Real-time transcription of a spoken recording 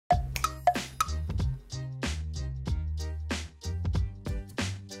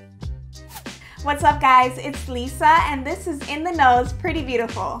What's up guys, it's Lisa and this is In the Nose Pretty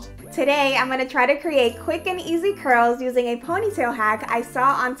Beautiful. Today I'm going to try to create quick and easy curls using a ponytail hack I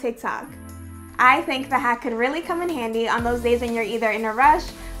saw on TikTok. I think the hack could really come in handy on those days when you're either in a rush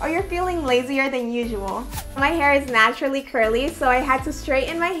or you're feeling lazier than usual. My hair is naturally curly, so I had to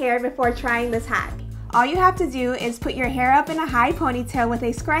straighten my hair before trying this hack. All you have to do is put your hair up in a high ponytail with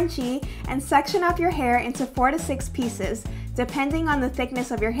a scrunchie and section up your hair into 4 to 6 pieces, depending on the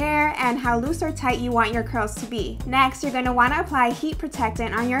thickness of your hair and how loose or tight you want your curls to be. Next, you're going to want to apply heat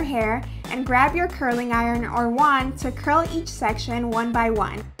protectant on your hair and grab your curling iron or wand to curl each section one by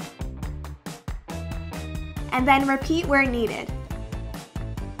one. And then repeat where needed.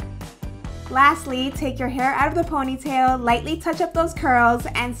 Lastly, take your hair out of the ponytail, lightly touch up those curls,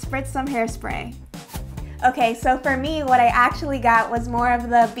 and spritz some hairspray. Okay, so for me, what I actually got was more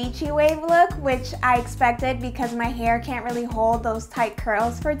of the beachy wave look, which I expected because my hair can't really hold those tight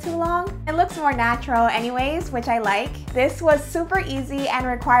curls for too long. It looks more natural anyways, which I like. This was super easy and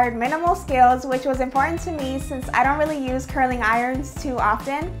required minimal skills, which was important to me since I don't really use curling irons too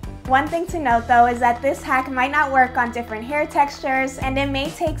often. One thing to note though is that this hack might not work on different hair textures and it may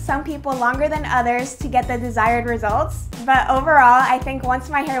take some people longer than others to get the desired results. But overall, I think once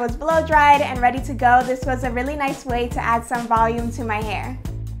my hair was blow dried and ready to go, this was a really nice way to add some volume to my hair.